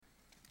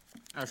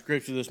Our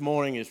scripture this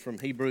morning is from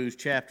Hebrews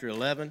chapter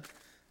 11.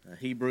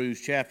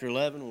 Hebrews chapter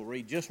 11. We'll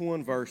read just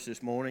one verse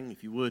this morning.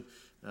 If you would,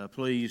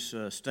 please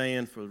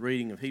stand for the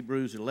reading of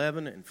Hebrews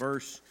 11 and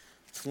verse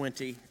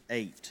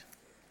 28.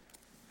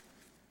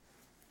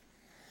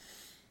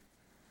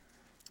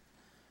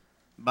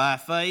 By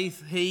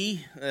faith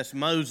he, that's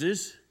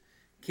Moses,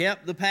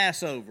 kept the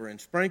Passover and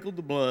sprinkled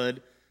the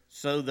blood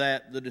so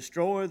that the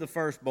destroyer of the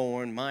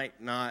firstborn might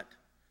not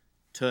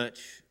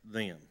touch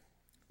them.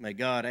 May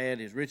God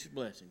add His richest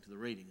blessing to the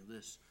reading of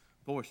this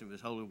portion of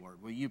His holy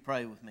word. Will you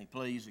pray with me,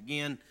 please?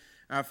 Again,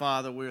 our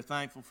Father, we're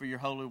thankful for your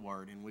holy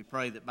word, and we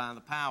pray that by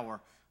the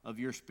power of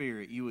your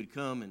Spirit you would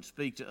come and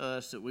speak to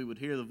us, that we would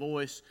hear the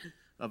voice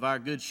of our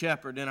good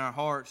shepherd in our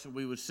hearts, and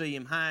we would see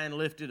him high and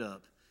lifted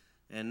up,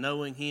 and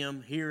knowing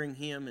him, hearing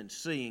him, and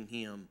seeing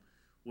him,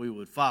 we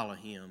would follow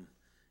him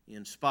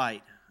in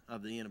spite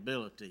of the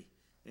inability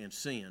and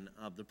sin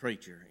of the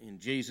preacher. In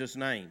Jesus'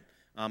 name,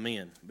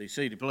 amen. Be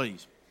seated,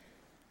 please.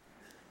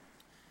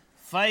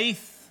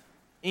 Faith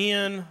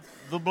in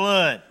the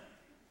blood.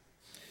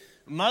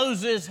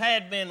 Moses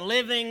had been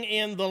living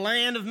in the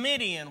land of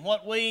Midian,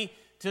 what we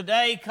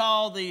today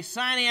call the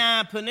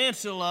Sinai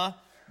Peninsula,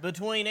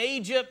 between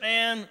Egypt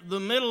and the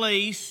Middle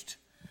East,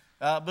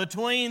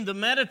 between the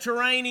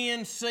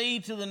Mediterranean Sea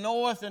to the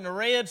north and the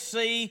Red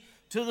Sea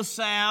to the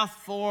south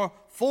for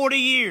 40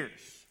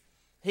 years.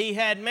 He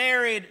had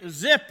married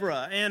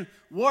Zipporah and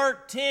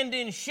worked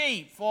tending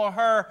sheep for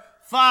her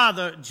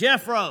father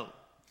Jethro.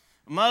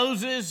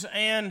 Moses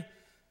and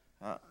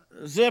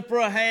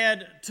Zipporah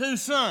had two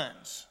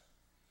sons.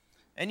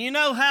 And you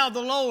know how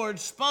the Lord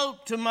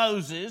spoke to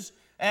Moses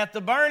at the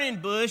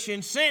burning bush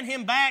and sent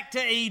him back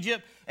to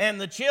Egypt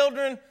and the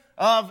children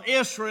of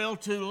Israel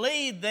to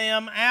lead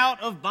them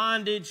out of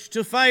bondage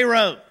to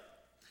Pharaoh.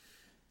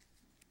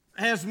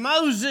 As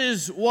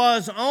Moses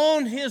was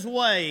on his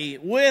way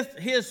with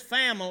his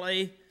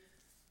family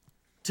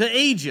to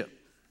Egypt,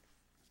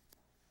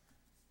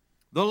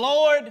 the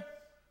Lord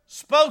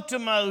spoke to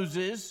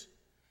Moses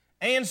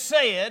and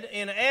said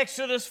in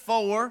Exodus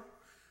 4,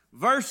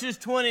 verses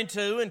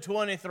 22 and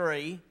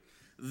 23,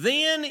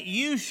 "Then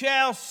you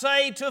shall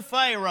say to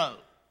Pharaoh,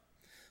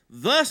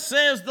 Thus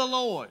says the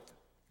Lord,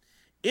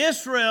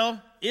 Israel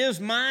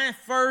is my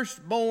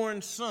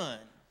firstborn son,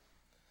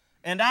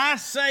 and I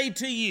say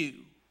to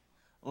you,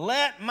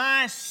 Let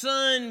my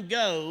son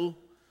go,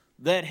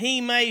 that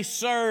he may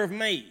serve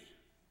me.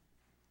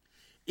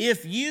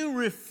 If you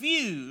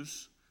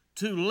refuse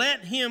to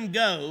let him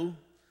go,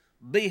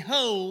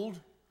 behold,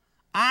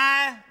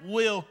 I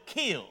will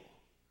kill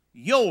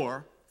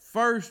your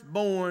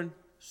firstborn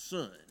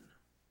son.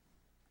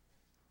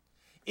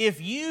 If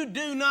you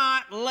do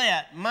not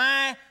let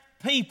my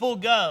people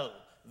go,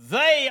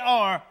 they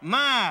are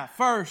my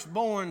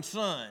firstborn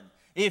son.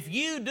 If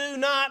you do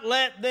not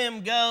let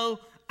them go,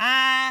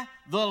 I,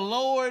 the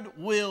Lord,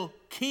 will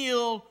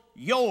kill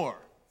your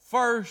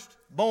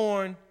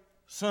firstborn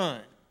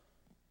son."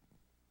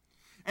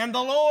 And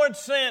the Lord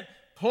sent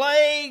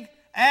plague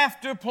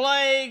after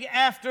plague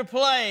after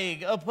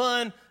plague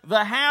upon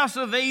the house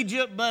of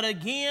Egypt, but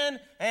again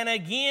and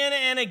again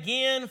and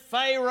again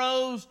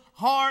Pharaoh's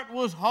heart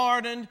was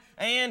hardened,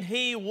 and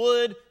he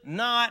would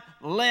not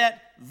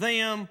let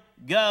them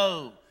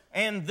go.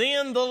 And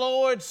then the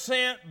Lord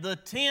sent the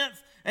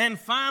 10th and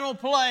final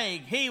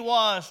plague. He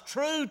was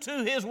true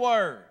to his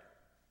word.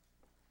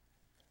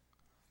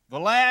 The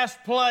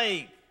last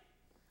plague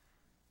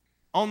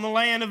on the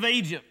land of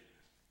Egypt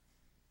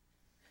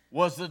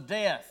was the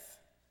death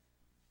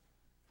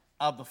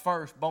of the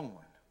firstborn.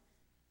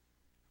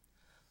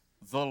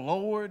 The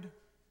Lord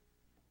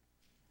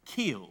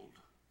killed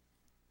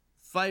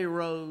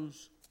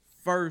Pharaoh's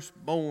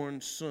firstborn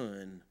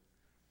son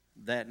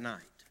that night.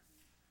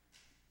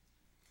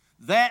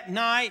 That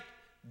night,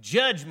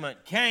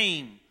 judgment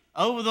came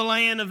over the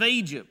land of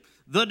Egypt.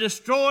 The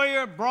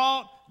destroyer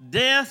brought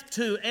death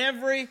to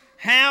every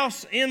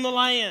house in the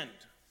land.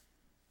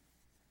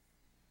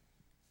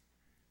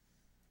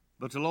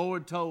 But the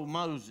Lord told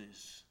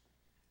Moses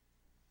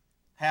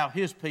how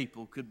his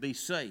people could be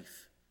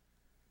safe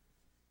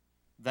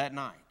that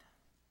night.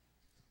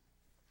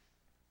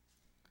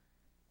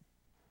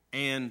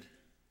 And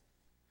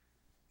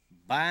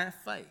by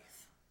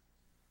faith,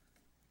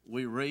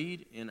 we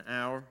read in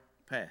our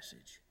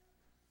passage,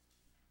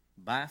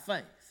 by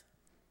faith,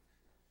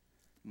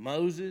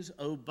 Moses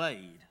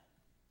obeyed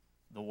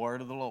the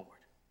word of the Lord.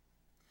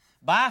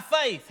 By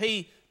faith,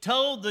 he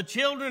told the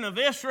children of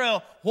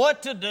Israel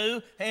what to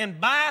do,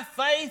 and by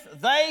faith,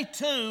 they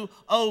too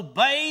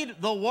obeyed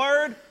the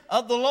word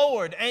of the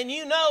Lord. And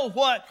you know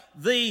what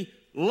the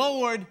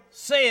Lord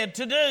said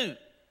to do.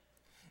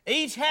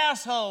 Each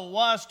household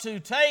was to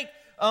take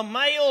a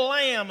male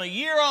lamb, a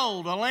year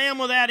old, a lamb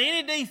without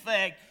any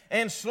defect,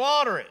 and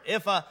slaughter it.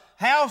 If a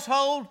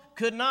household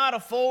could not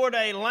afford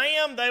a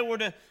lamb, they were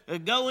to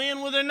go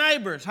in with their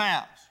neighbor's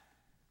house.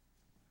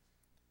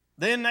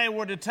 Then they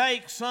were to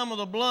take some of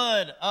the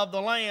blood of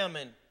the lamb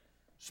and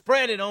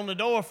spread it on the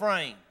door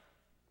frame.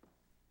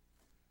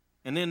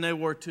 And then they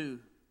were to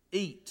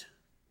eat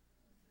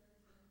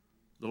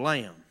the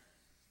lamb.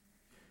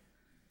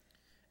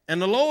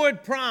 And the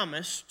Lord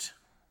promised,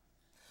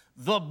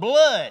 the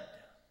blood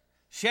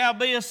shall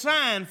be a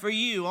sign for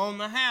you on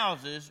the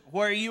houses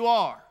where you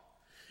are.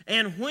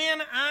 And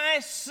when I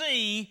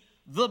see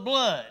the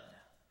blood,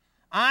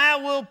 I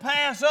will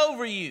pass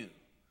over you,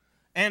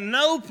 and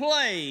no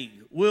plague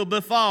will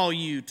befall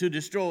you to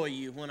destroy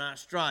you when I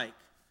strike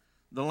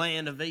the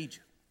land of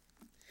Egypt.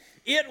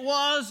 It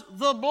was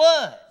the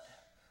blood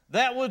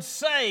that would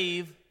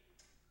save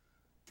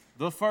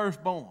the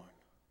firstborn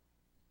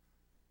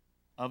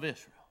of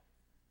Israel.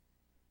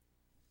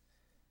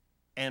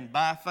 And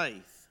by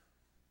faith,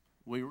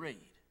 we read,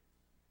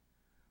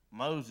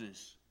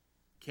 Moses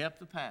kept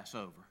the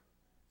Passover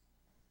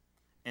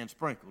and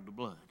sprinkled the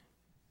blood.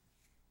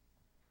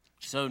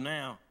 So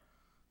now,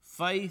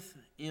 faith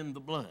in the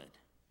blood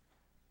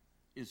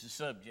is the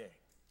subject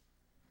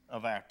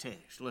of our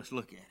text. Let's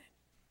look at it.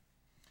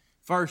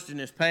 First, in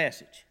this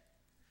passage,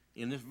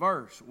 in this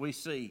verse, we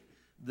see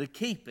the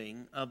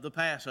keeping of the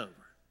Passover.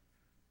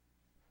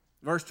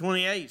 Verse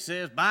 28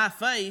 says, by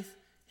faith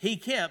he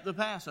kept the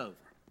Passover.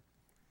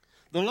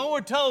 The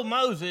Lord told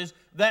Moses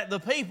that the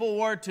people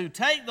were to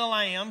take the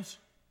lambs,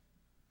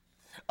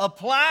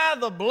 apply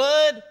the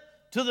blood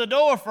to the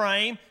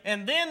doorframe,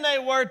 and then they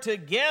were to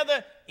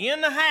gather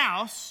in the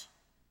house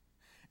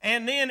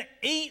and then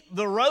eat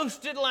the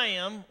roasted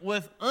lamb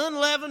with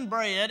unleavened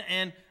bread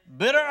and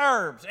bitter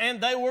herbs.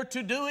 And they were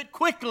to do it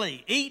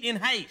quickly, eat in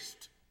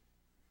haste.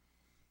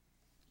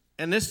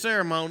 And this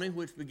ceremony,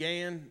 which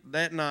began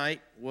that night,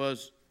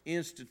 was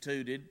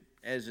instituted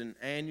as an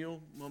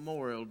annual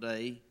Memorial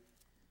Day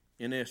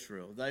in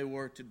Israel. They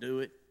were to do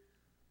it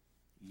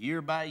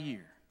year by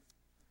year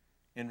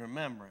in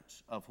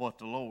remembrance of what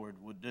the Lord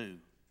would do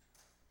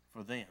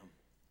for them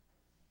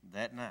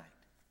that night.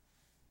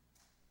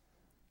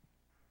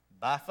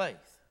 By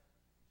faith,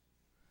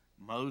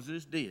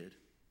 Moses did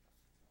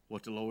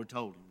what the Lord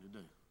told him to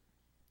do.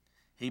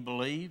 He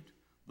believed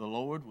the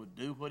Lord would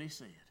do what he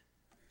said,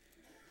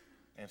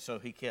 and so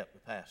he kept the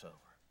Passover.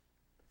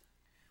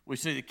 We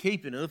see the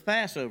keeping of the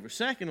Passover.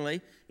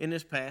 Secondly, in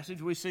this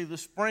passage, we see the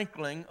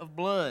sprinkling of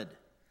blood.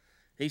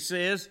 He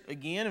says,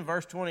 again in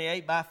verse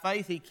 28, by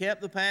faith he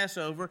kept the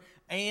Passover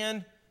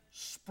and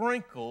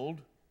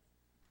sprinkled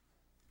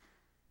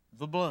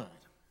the blood.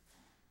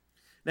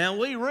 Now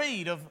we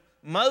read of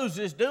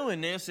Moses doing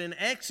this in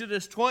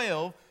Exodus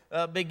 12,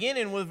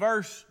 beginning with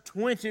verse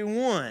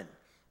 21.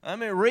 Let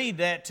me read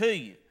that to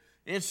you.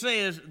 It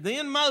says,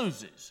 then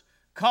Moses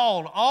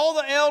called all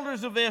the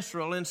elders of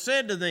Israel and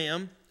said to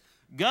them,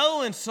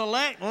 go and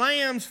select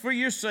lambs for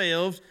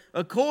yourselves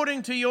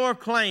according to your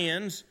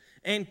clans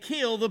and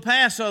kill the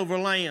Passover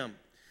lamb.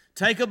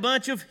 Take a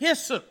bunch of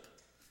hyssop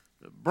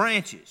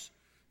branches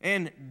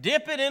and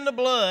dip it in the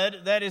blood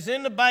that is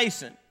in the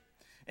basin,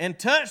 and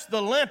touch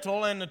the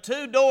lintel and the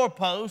two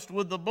doorposts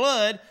with the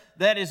blood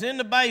that is in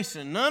the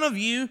basin. None of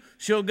you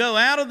shall go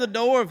out of the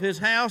door of his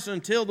house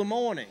until the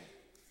morning.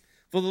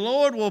 For the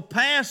Lord will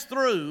pass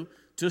through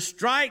to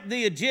strike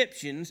the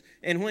Egyptians,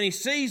 and when he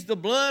sees the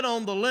blood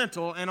on the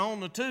lintel and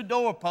on the two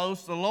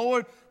doorposts, the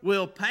Lord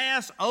will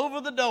pass over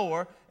the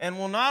door and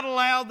will not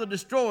allow the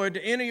destroyer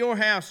to enter your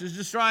houses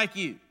to strike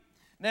you.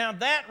 Now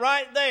that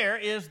right there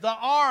is the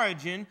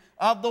origin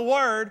of the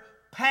word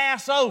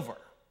Passover.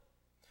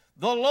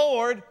 The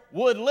Lord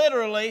would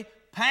literally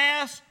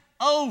pass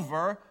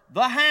over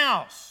the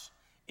house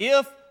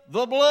if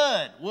the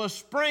blood was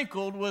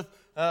sprinkled with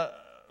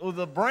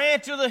a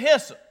branch of the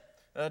hyssop.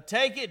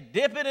 Take it,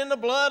 dip it in the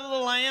blood of the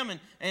lamb,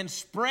 and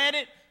spread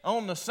it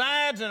on the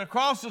sides and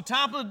across the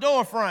top of the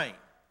door frame.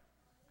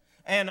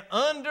 And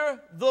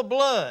under the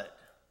blood,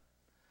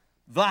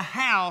 the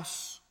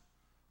house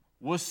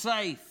was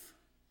safe.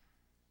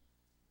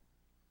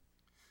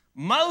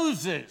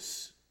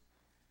 Moses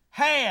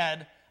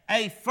had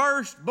a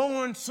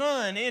firstborn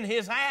son in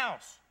his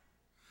house.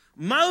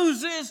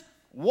 Moses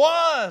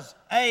was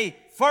a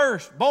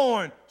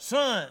firstborn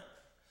son.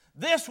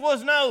 This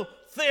was no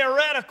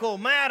theoretical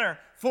matter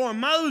for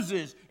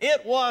Moses.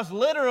 It was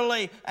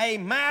literally a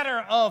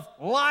matter of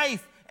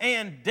life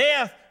and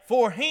death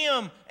for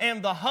him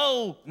and the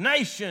whole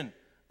nation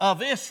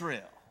of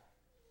Israel.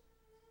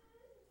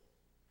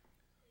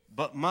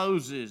 But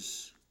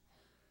Moses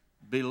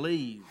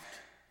believed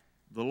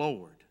the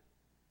Lord.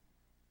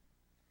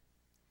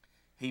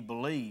 He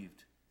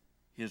believed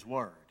his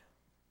word.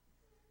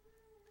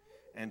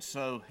 And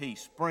so he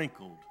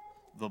sprinkled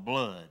the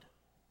blood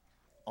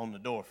on the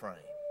doorframe.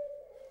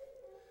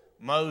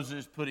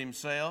 Moses put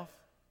himself,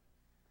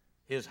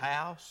 his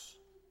house,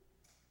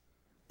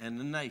 and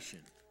the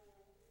nation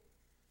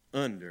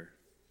under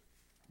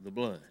the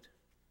blood.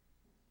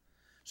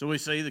 So we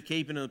see the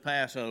keeping of the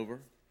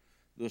Passover,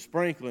 the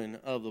sprinkling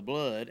of the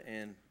blood,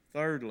 and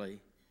thirdly,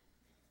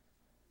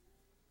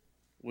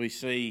 we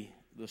see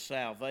the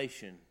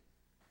salvation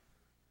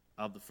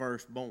of the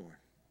firstborn.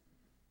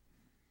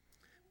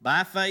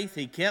 By faith,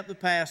 he kept the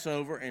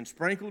Passover and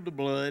sprinkled the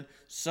blood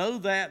so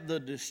that the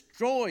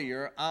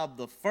destroyer of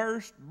the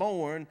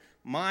firstborn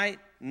might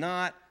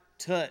not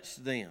touch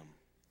them.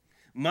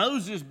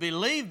 Moses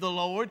believed the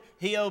Lord,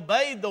 he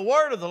obeyed the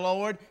word of the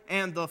Lord,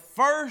 and the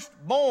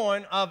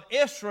firstborn of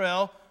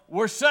Israel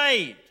were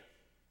saved.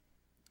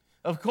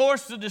 Of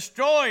course, the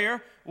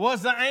destroyer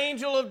was the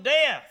angel of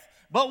death,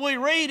 but we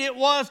read it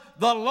was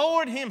the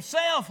Lord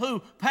himself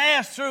who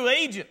passed through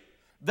Egypt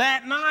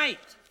that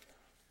night.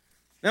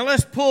 Now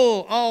let's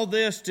pull all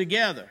this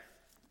together.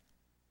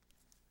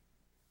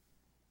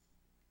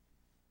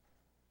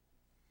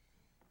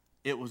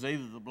 It was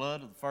either the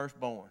blood of the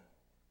firstborn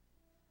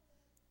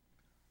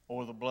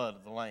or the blood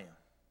of the lamb.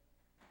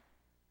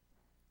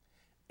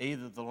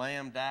 Either the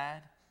lamb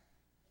died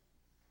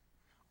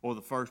or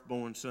the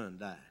firstborn son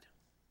died.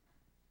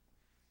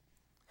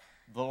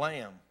 The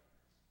lamb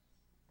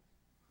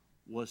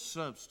was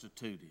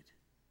substituted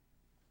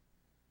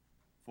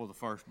for the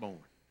firstborn.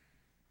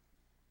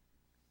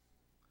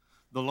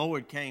 The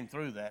Lord came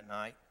through that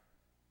night,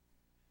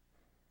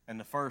 and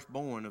the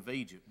firstborn of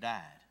Egypt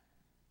died.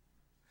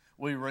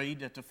 We read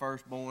that the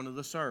firstborn of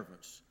the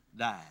servants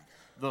died.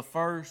 The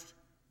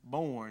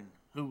firstborn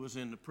who was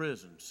in the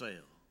prison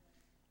cell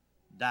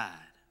died.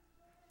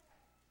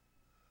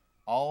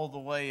 All the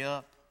way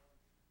up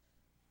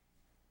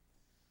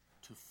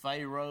to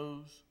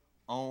Pharaoh's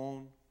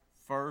own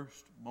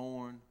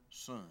firstborn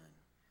son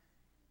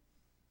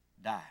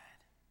died.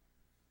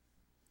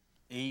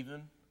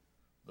 Even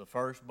the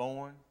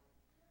firstborn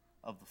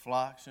of the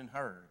flocks and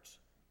herds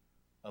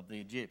of the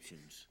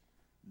Egyptians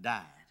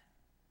died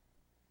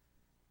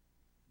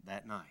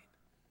that night.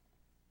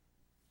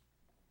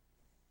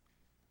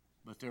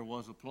 But there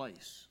was a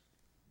place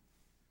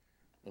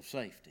of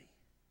safety,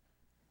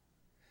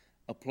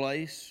 a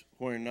place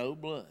where no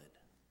blood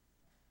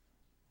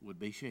would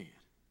be shed.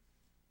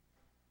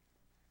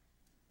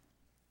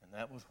 And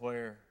that was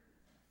where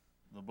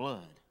the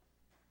blood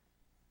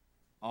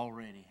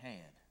already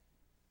had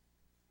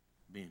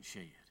been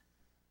shed.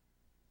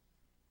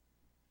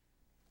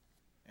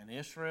 And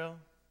Israel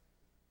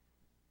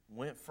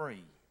went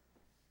free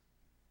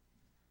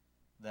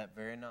that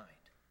very night.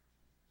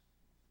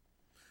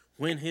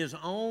 When his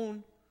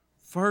own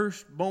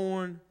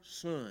firstborn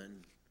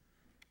son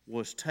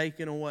was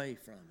taken away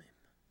from him,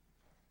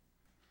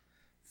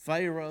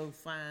 Pharaoh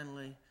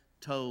finally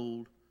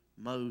told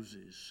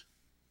Moses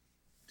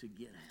to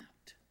get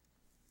out.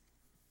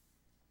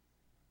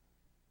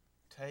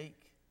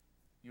 Take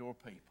your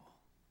people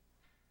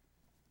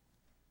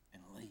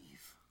and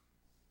leave.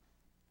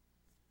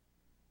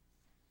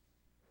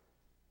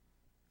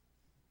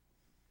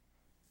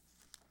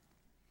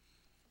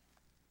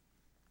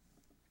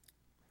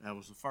 That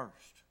was the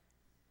first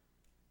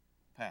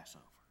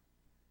Passover.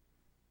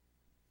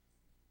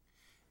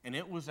 And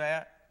it was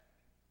at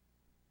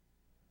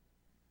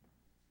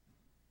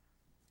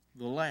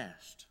the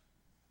last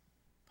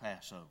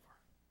Passover.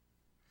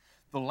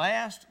 The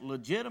last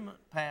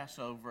legitimate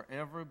Passover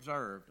ever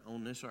observed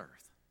on this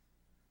earth.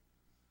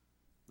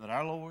 That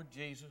our Lord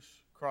Jesus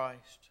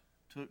Christ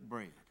took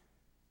bread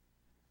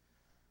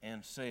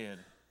and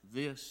said,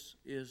 "This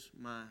is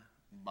my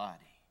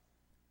body,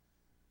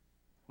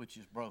 which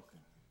is broken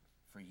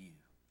for you.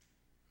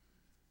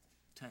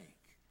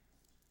 Take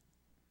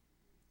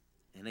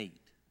and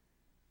eat."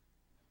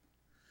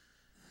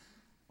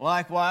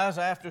 Likewise,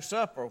 after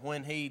supper,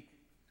 when he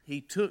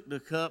took the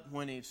cup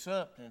when he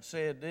supped and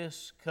said,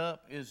 "This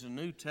cup is the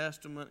New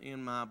Testament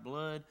in my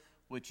blood,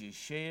 which is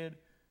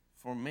shed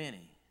for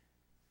many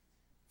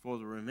for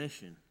the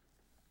remission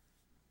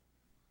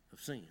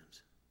of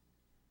sins."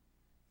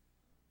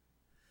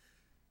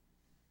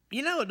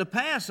 You know, at the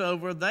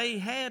Passover, they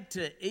had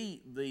to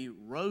eat the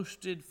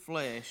roasted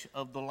flesh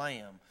of the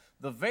lamb,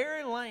 the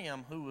very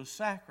lamb who was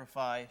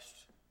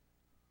sacrificed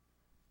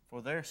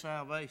for their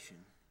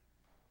salvation.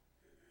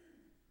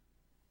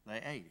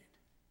 They ate it.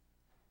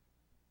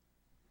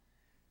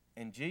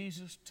 And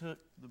Jesus took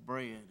the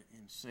bread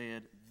and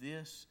said,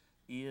 "This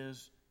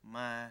is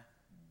my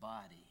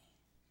body,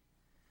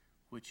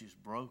 which is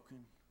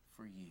broken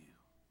for you.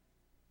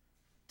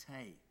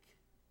 Take,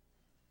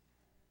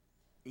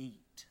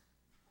 eat."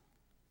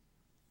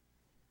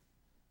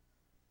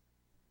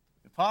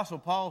 The Apostle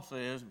Paul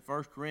says in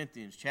 1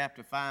 Corinthians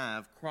chapter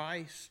 5,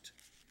 Christ,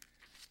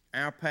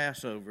 our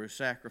Passover, is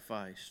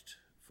sacrificed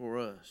for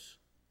us.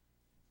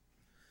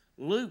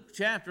 Luke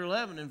chapter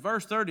 11 and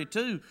verse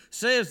 32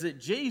 says that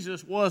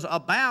Jesus was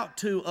about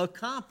to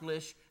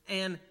accomplish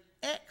an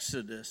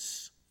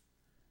exodus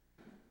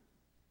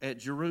at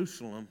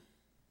Jerusalem.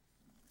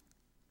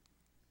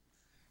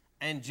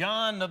 And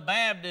John the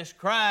Baptist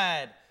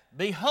cried,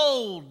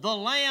 "Behold the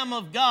Lamb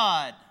of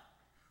God,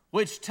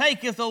 which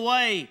taketh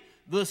away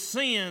the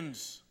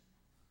sins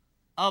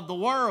of the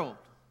world."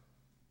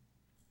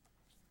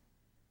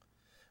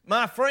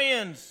 My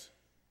friends,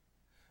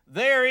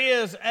 there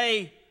is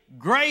a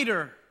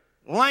greater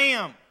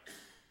lamb,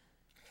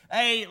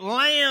 a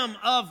lamb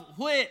of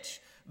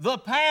which the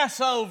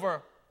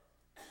Passover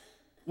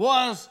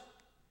was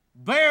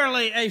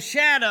barely a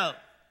shadow.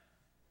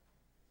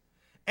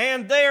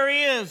 And there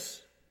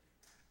is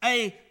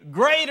a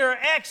greater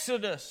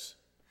exodus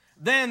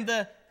than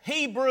the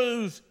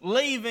Hebrews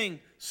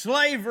leaving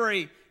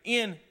slavery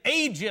in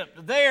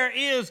Egypt, there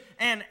is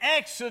an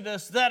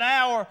exodus that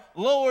our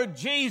Lord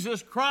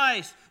Jesus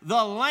Christ,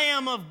 the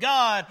Lamb of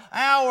God,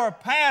 our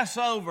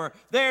Passover,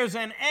 there's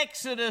an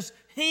exodus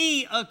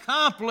He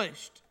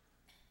accomplished.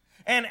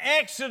 An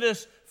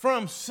exodus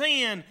from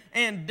sin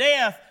and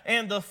death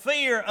and the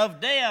fear of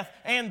death.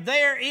 And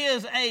there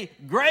is a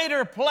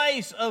greater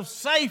place of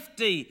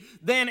safety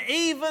than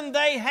even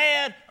they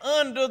had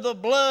under the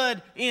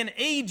blood in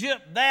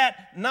Egypt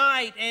that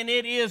night. And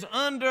it is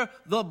under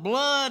the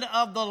blood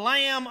of the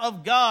Lamb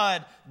of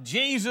God,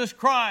 Jesus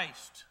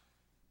Christ.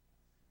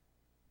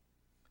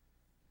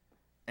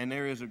 And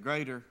there is a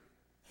greater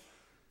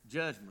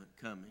judgment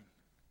coming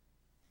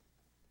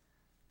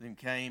than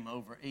came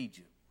over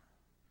Egypt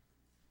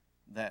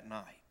that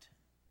night.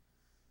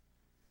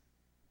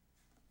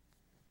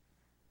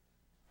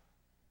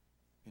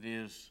 It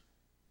is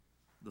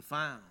the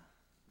final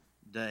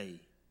day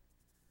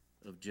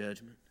of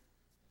judgment.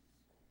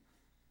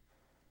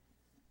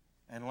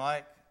 And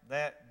like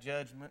that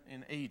judgment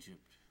in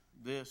Egypt,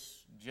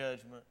 this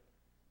judgment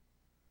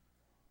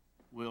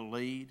will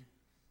lead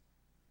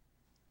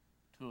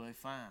to a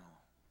final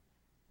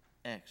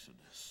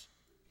exodus.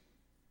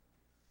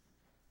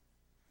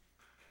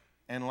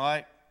 And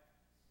like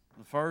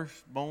the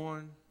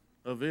firstborn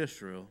of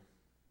Israel,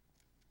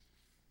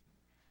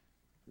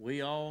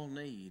 we all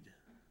need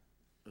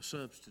a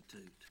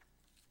substitute.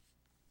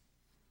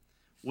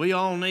 We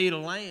all need a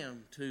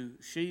lamb to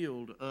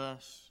shield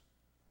us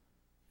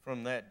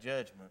from that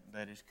judgment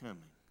that is coming.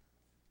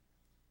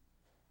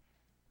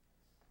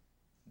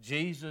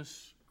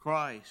 Jesus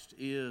Christ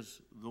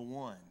is the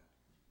one,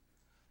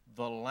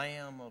 the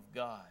Lamb of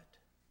God,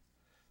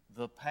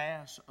 the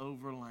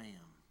Passover Lamb,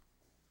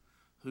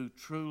 who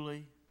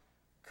truly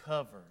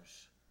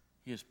covers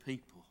His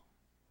people.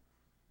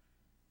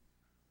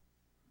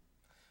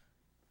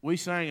 We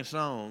sang a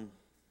song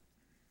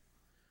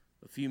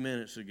a few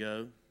minutes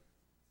ago.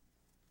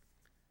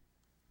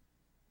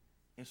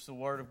 It's the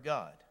Word of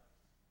God.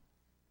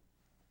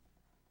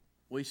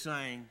 We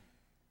sang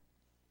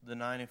the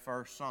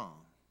 91st Psalm.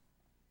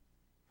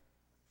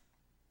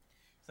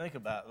 Think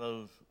about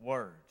those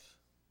words.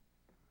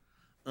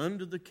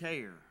 Under the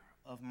care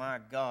of my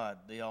God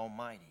the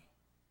Almighty,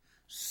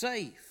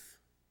 safe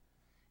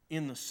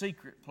in the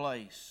secret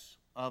place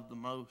of the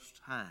Most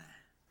High.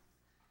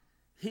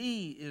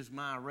 He is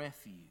my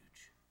refuge.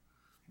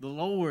 The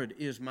Lord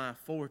is my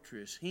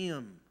fortress.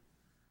 Him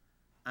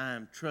I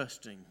am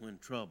trusting when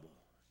trouble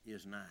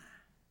is nigh.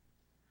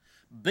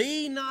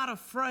 Be not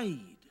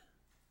afraid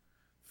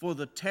for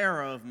the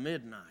terror of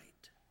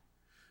midnight,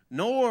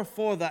 nor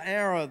for the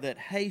arrow that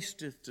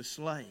hasteth to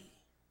slay.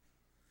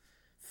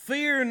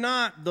 Fear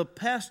not the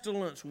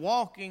pestilence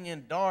walking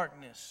in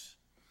darkness,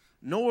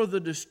 nor the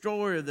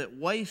destroyer that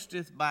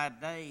wasteth by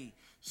day.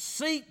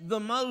 Seek the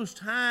Most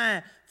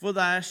High for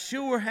thy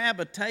sure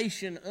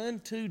habitation,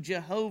 unto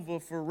Jehovah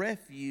for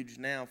refuge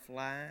now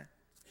fly.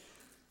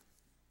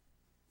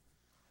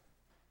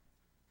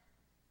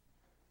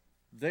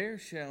 There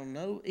shall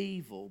no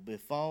evil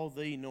befall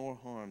thee nor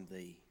harm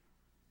thee.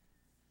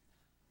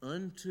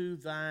 Unto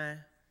thy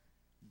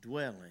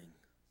dwelling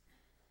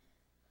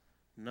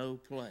no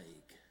plague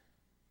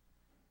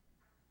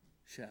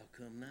shall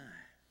come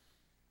nigh.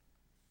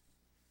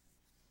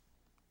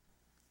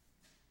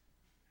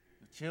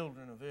 The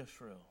children of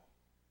Israel,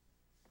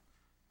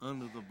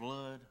 under the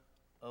blood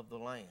of the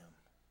Lamb,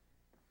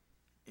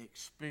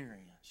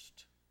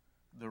 experienced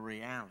the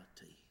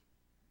reality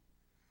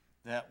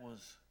that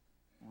was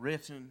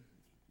written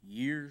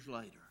years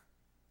later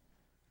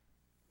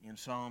in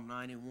Psalm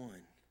 91,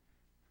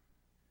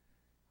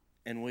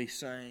 and we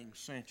sang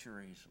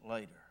centuries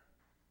later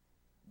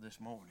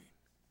this morning.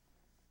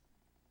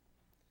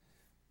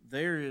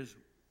 There is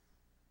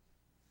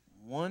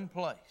one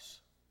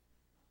place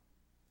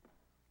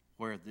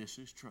where this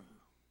is true.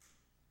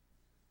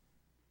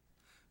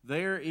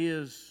 There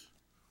is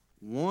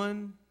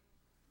one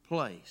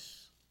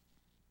place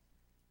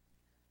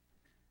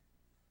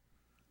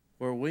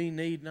where we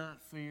need not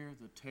fear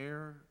the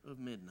terror of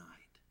midnight,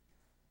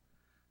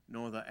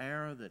 nor the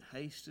arrow that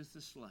hasteth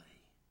to slay,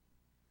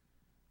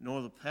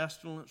 nor the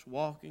pestilence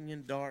walking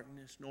in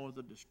darkness, nor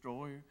the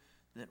destroyer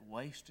that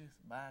wasteth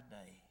by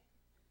day.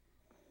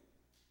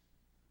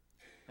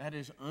 That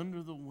is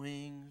under the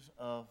wings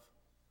of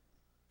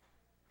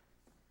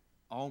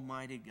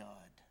Almighty God.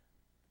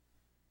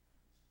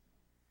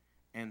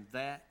 And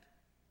that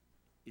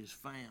is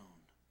found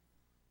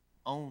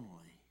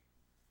only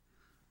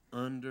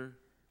under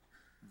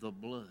the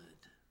blood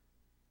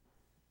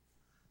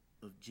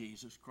of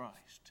Jesus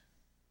Christ.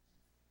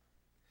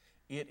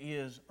 It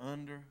is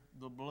under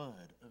the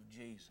blood of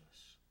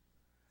Jesus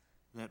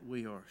that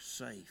we are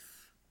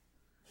safe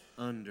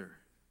under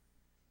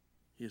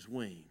His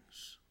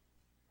wings.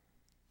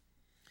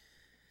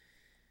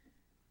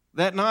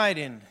 That night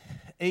in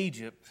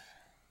Egypt,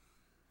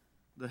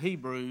 the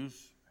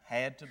Hebrews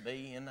had to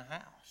be in the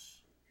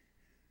house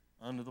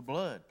under the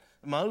blood.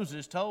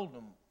 Moses told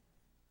them,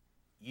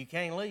 you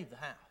can't leave the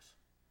house.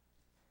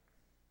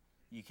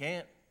 You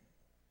can't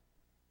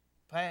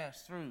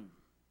pass through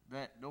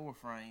that door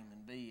frame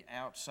and be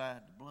outside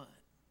the blood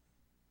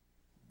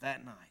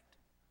that night.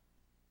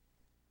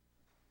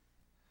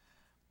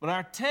 But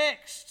our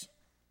text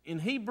in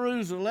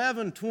Hebrews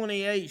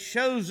 11:28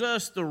 shows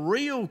us the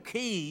real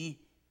key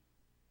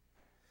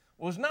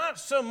was not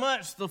so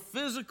much the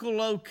physical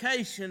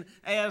location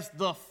as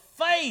the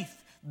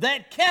faith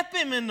that kept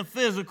him in the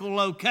physical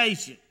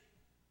location.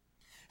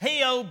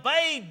 He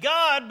obeyed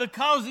God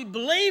because he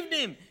believed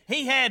him.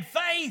 He had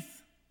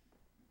faith.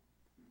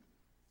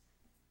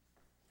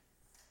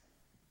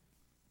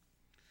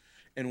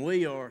 And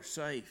we are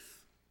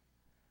safe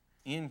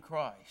in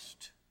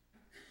Christ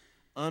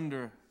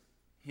under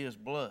his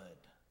blood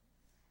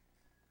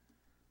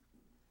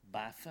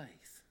by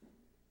faith.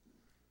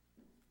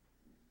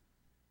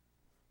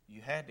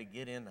 You had to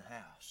get in the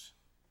house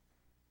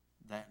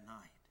that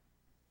night.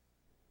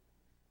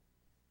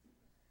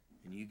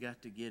 And you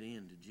got to get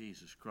into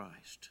Jesus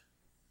Christ.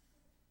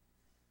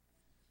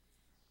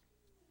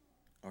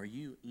 Are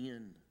you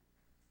in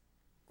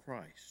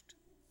Christ?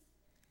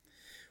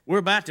 We're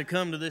about to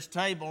come to this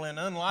table, and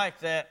unlike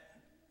that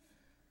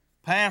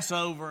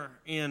Passover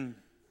in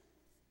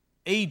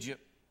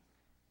Egypt,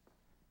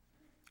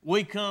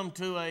 we come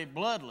to a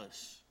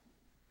bloodless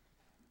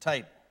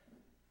table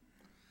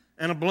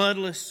and a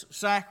bloodless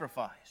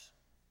sacrifice,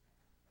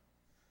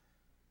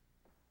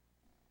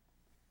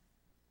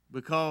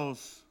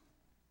 because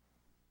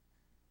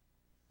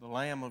the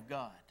Lamb of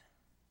God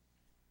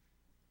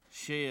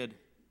shed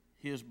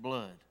his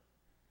blood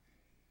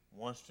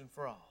once and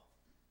for all.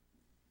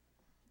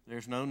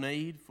 There's no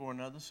need for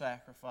another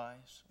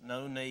sacrifice,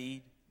 no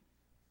need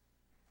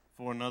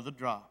for another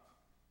drop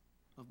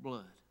of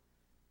blood.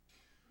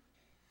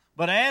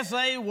 But as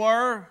they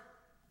were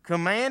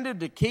commanded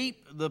to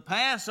keep the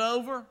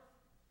Passover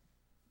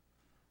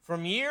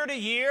from year to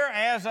year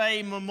as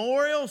a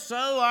memorial,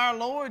 so our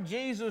Lord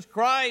Jesus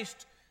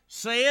Christ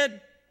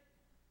said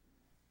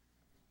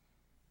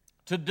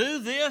to do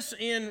this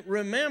in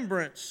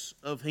remembrance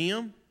of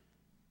him,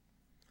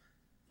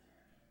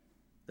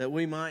 that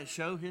we might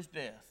show his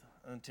death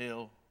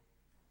until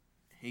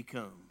he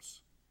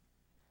comes.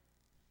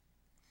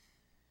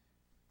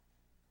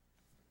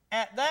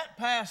 At that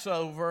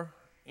Passover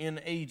in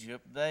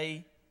Egypt,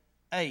 they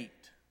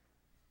ate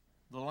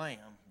the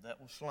lamb that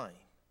was slain.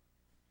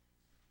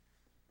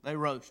 They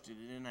roasted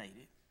it and ate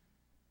it.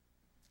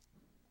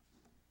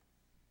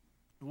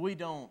 We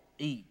don't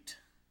eat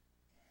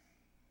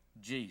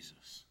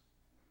Jesus.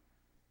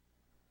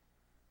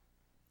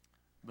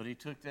 But he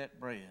took that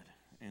bread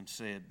and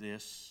said,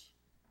 "This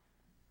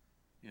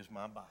is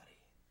my body."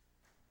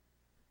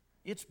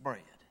 It's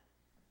bread.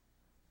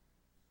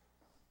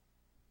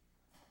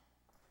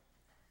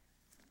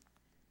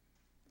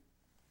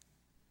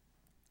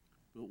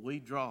 But we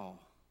draw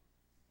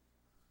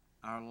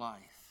our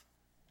life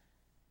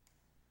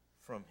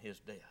from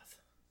his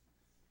death.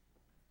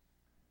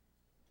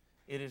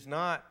 It is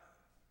not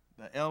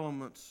the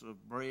elements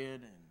of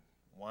bread and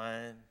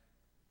wine,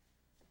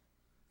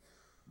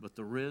 but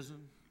the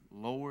risen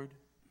Lord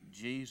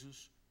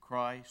Jesus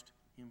Christ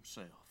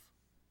himself,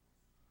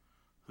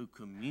 who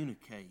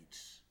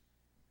communicates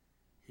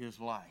his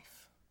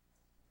life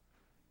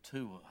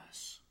to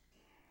us,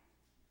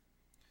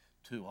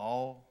 to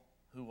all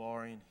who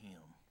are in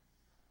him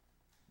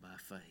by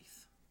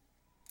faith.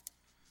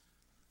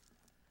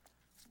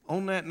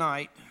 On that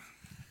night,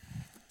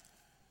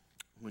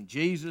 when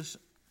Jesus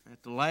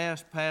at the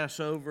last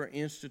Passover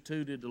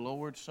instituted the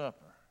Lord's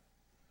Supper,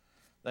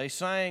 they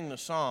sang the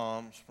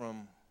Psalms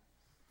from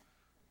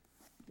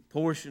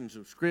portions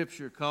of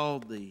Scripture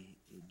called the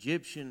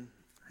Egyptian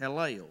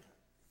Hallel.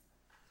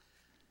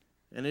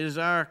 And it is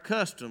our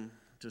custom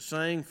to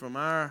sing from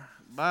our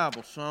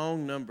Bible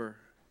song number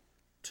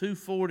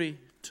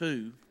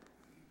 242,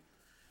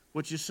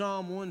 which is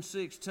Psalm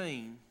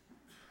 116,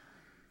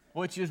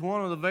 which is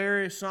one of the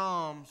very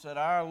psalms that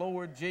our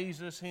Lord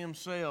Jesus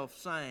himself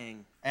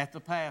sang at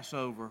the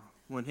Passover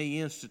when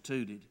he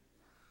instituted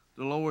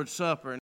the Lord's Supper.